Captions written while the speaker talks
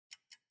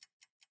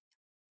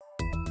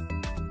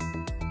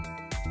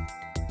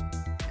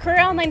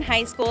Career Online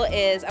High School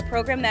is a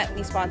program that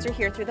we sponsor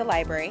here through the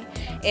library.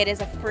 It is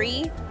a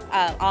free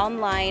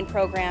online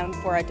program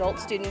for adult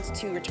students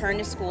to return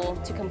to school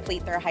to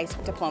complete their high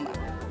school diploma.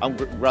 I'm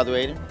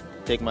graduating,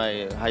 take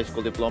my high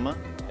school diploma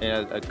in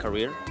a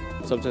career.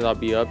 Sometimes I'll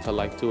be up till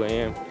like 2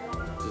 a.m.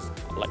 just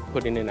like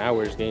putting in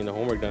hours, getting the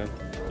homework done.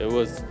 It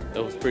was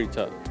pretty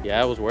tough.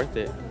 Yeah, it was worth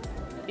it.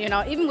 You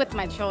know, even with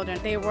my children,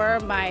 they were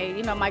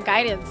my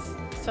guidance.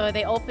 So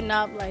they open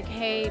up like,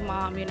 hey,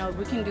 Mom, we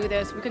can do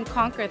this, we can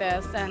conquer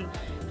this, and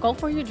go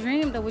for your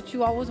dream, that what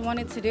you always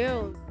wanted to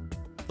do.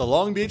 The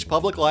Long Beach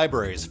Public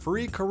Library's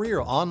free Career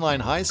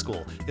Online High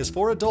School is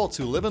for adults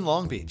who live in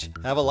Long Beach,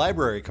 have a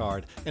library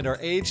card, and are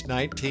aged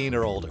 19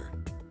 or older.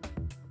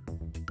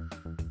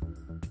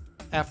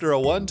 After a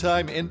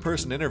one-time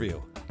in-person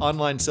interview,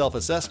 online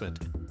self-assessment,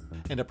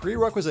 and a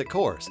prerequisite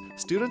course,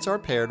 students are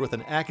paired with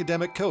an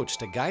academic coach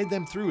to guide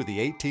them through the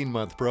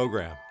 18-month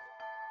program.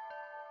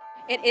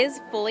 It is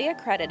fully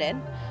accredited.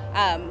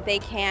 They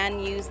can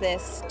use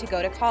this to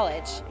go to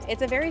college.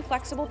 It's a very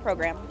flexible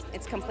program.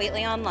 It's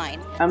completely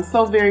online. I'm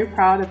so very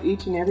proud of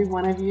each and every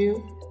one of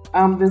you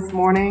this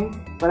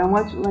morning, but I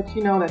want to let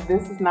you know that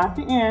this is not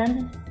the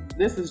end.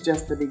 This is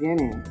just the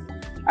beginning.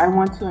 I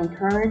want to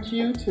encourage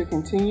you to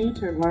continue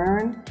to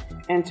learn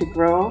and to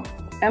grow,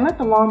 and let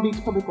the Long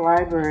Beach Public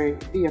Library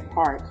be a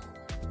part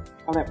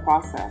of that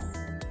process.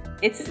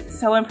 It's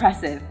so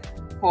impressive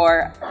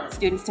for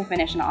students to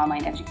finish an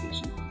online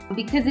education.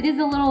 Because it is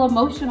a little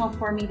emotional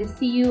for me to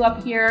see you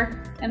up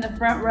here in the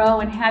front row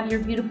and have your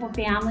beautiful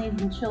families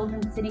and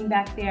children sitting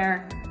back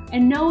there,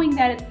 and knowing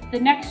that the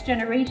next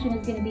generation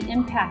is going to be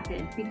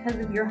impacted because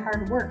of your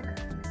hard work,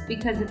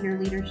 because of your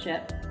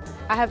leadership.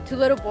 I have 2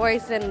 little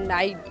boys, and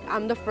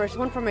I'm the first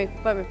one for my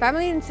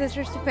family and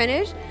sisters to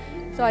finish,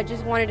 so I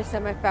just wanted to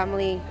set my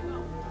family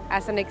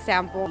as an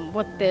example.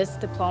 With this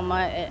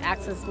diploma, it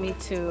accesses me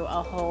to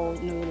a whole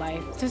new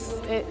life.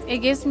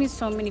 It gives me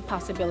so many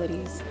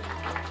possibilities.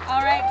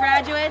 All right,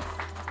 graduates,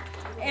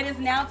 it is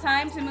now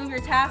time to move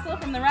your tassel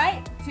from the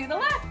right to the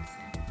left.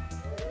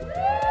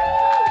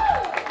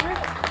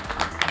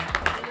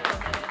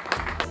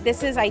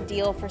 This is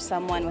ideal for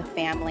someone with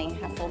family,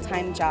 a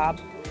full-time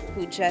job,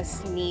 who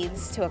just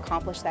needs to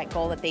accomplish that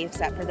goal that they've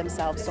set for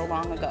themselves so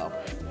long ago.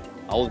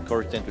 I would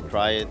encourage them to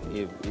try it.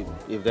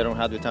 If they don't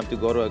have the time to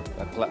go to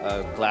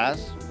a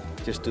class,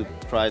 just to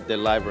try the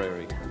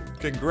library.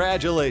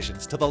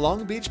 Congratulations to the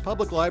Long Beach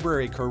Public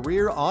Library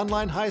Career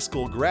Online High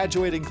School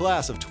graduating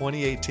class of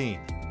 2018.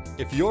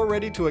 If you're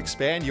ready to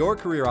expand your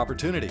career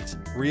opportunities,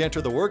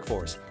 re-enter the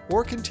workforce,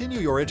 or continue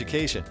your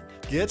education,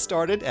 get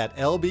started at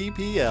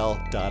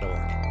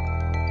lbpl.org.